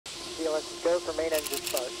turbulence, go for main engine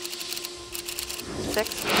start. 6,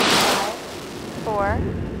 5, 4,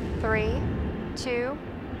 3, 2,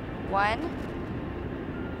 1.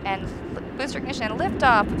 And booster ignition and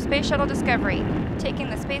liftoff of Space Shuttle Discovery, taking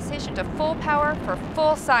the space station to full power for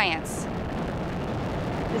full science.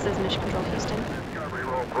 This is Mission Control Houston. Discovery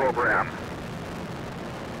roll program.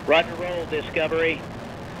 Roger roll, Discovery.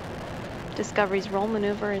 Discovery's roll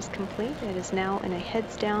maneuver is complete. It is now in a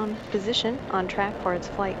heads-down position on track for its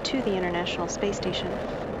flight to the International Space Station.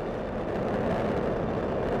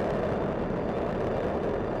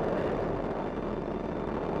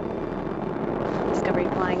 Discovery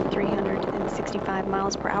flying 365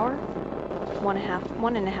 miles per hour,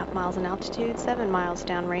 1.5 miles in altitude, 7 miles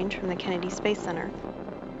downrange from the Kennedy Space Center.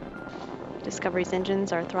 Discovery's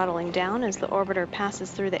engines are throttling down as the orbiter passes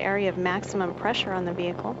through the area of maximum pressure on the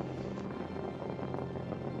vehicle.